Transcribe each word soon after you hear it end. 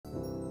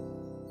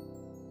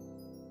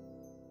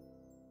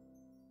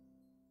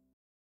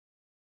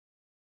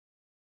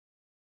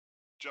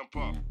jump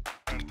up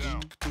and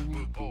down,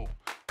 move all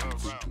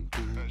around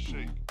and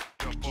shake,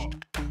 jump up,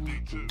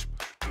 D2,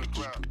 the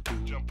ground,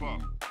 jump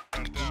up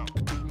and down,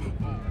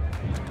 move all.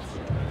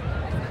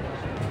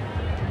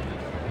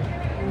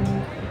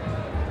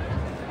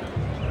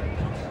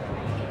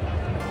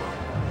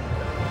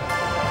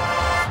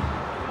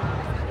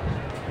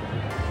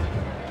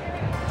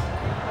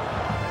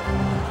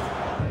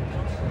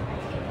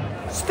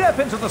 Step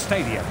into the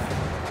stadium.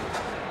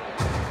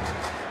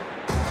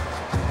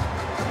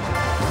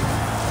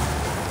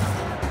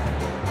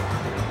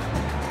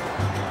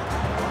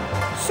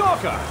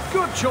 Soccer,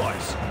 good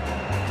choice.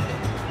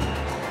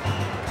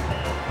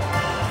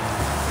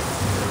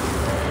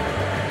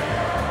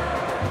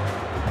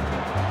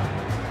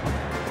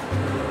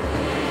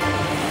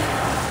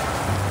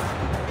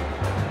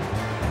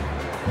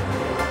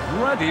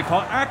 Ready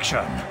for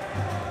action.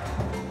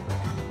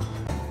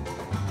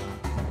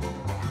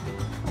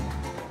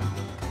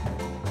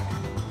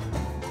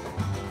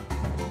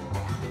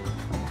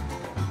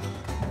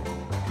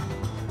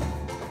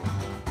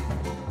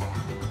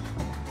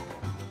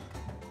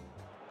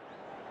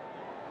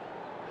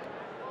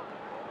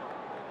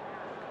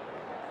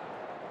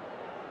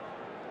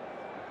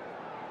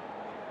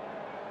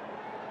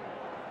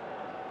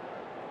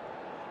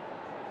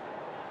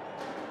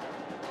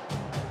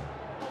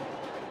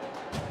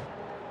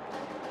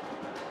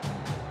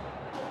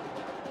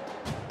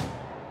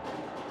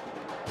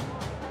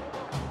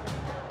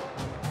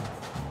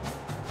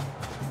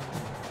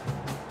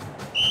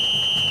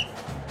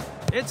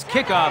 It's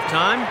kickoff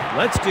time.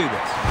 Let's do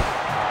this.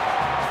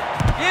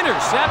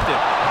 Intercepted.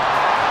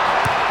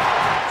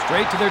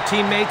 Straight to their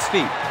teammates'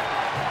 feet.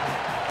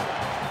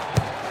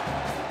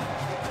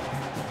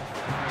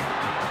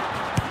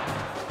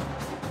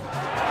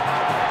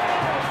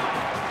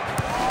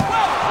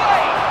 Well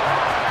played.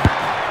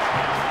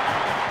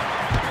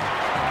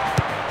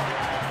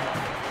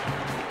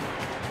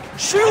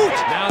 Shoot!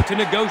 Now to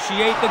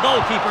negotiate the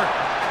goalkeeper.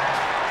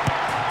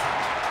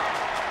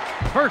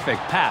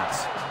 Perfect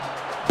pass.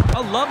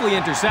 A lovely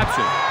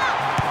interception.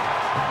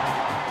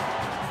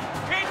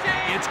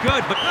 It's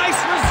good, but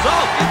nice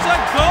result. It's a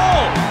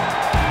goal.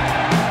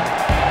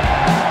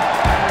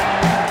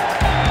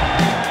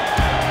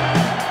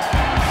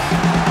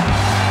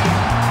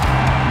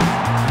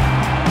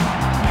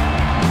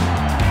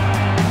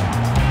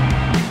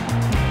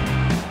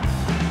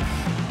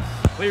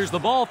 Clears the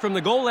ball from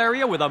the goal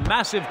area with a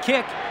massive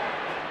kick.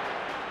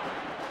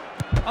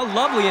 A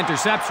lovely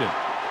interception.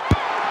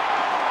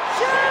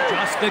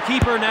 Just the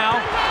keeper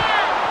now.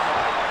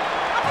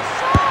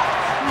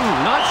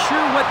 Not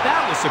sure what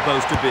that was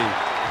supposed to be.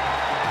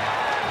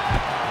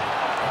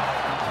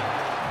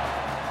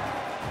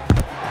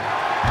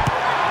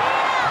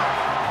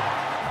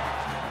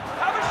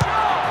 Have a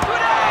shot.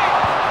 Good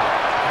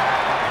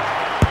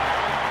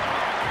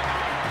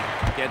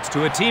aim. Gets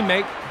to a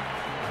teammate.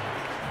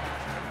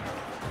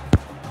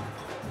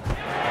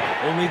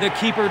 Only the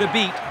keeper to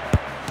beat.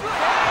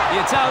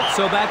 It's out,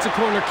 so that's a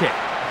corner kick.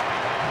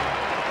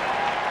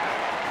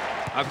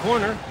 A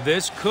corner.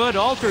 This could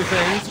alter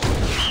things.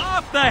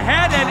 Off the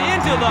head and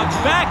into the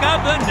back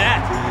of the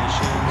net.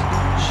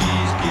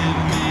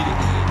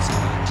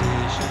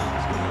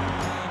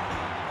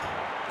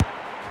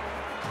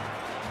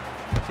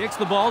 Kicks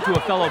the ball to a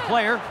fellow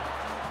player.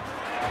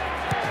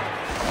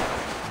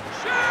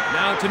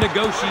 Now to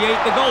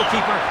negotiate the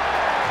goalkeeper.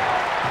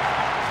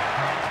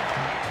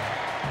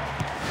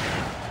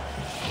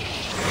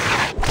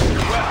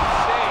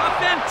 A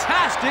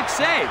fantastic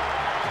save.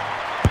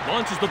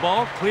 Launches the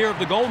ball clear of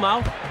the goal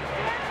mouth.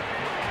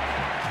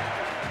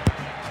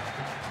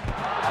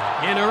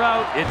 In or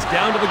out, it's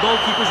down to the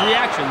goalkeeper's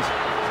reactions.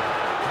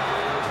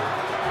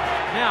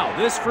 Now,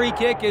 this free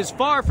kick is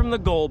far from the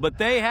goal, but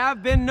they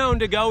have been known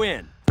to go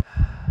in.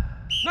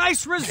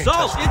 Nice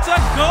result! It's a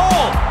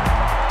goal!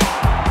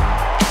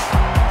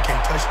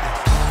 Can't touch this.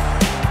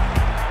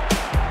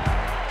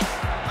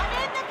 I'm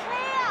in the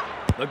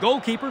clear. The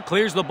goalkeeper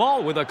clears the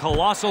ball with a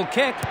colossal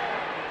kick.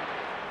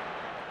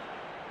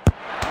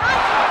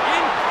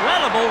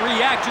 Incredible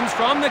reactions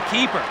from the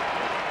keeper.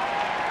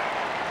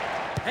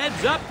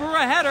 Heads up for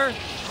a header.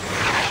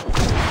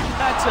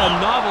 That's a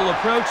novel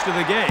approach to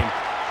the game.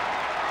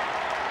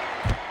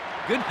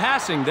 Good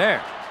passing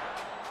there.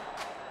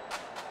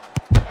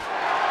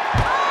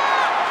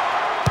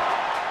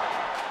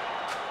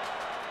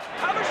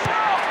 Have a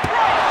shot.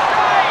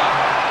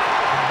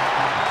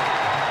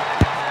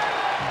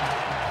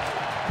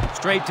 Great save.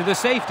 Straight to the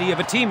safety of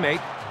a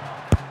teammate.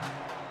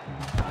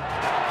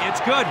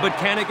 It's good, but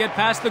can it get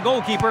past the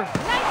goalkeeper?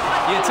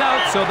 It's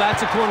out, so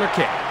that's a corner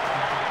kick.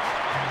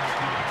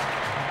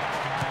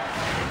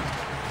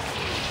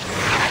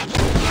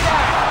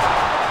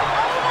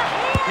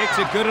 Kicks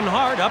it good and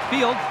hard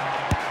upfield.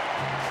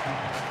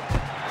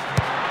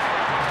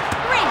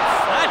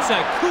 That's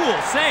a cool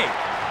save.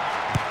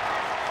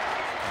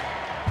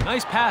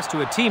 Nice pass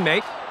to a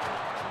teammate.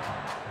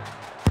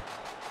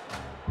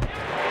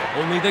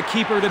 Only the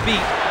keeper to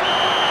beat.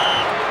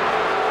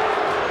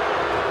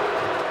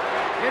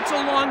 It's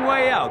a long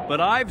way out, but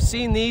I've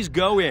seen these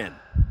go in.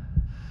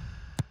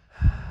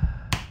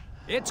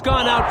 It's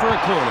gone out for a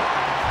corner.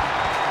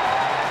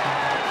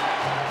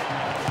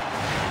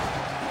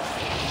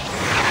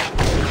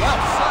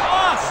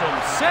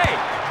 Awesome save.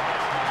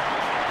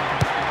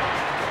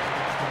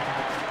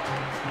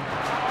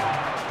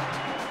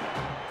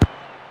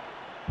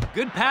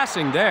 Good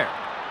passing there.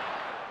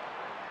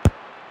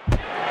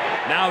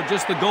 Now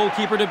just the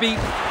goalkeeper to beat.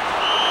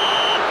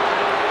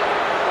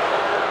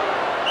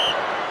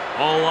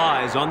 All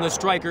eyes on the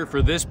striker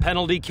for this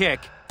penalty kick.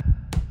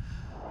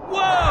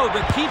 Whoa,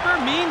 the keeper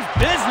means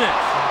business.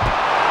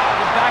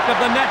 The back of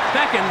the net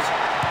beckons.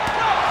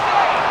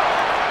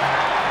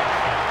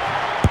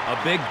 A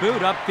big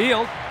boot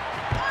upfield. Over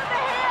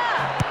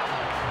here!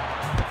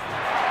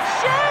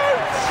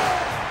 Shoot!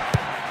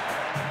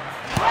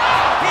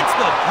 Hits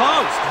the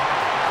post.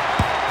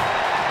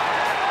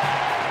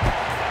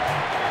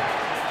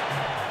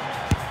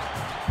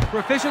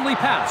 Proficiently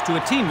passed to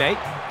a teammate.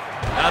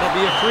 That'll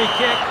be a free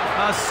kick.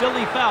 A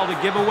silly foul to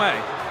give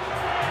away.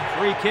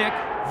 Free kick,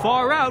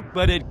 far out,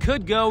 but it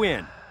could go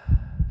in.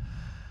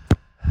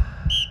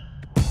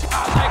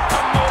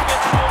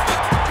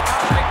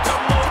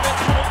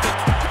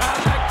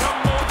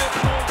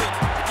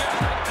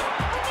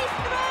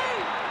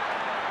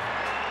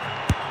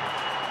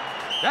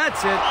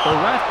 That's it. The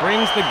ref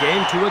brings the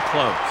game to a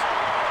close.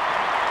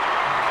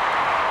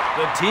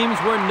 The teams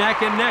were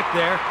neck and neck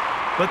there,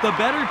 but the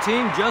better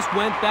team just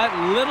went that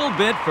little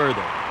bit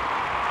further.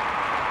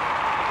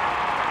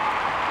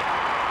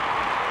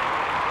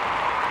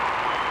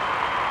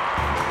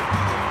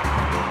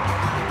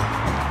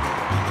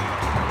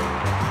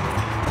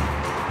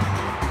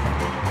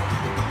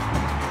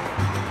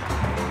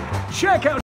 Check out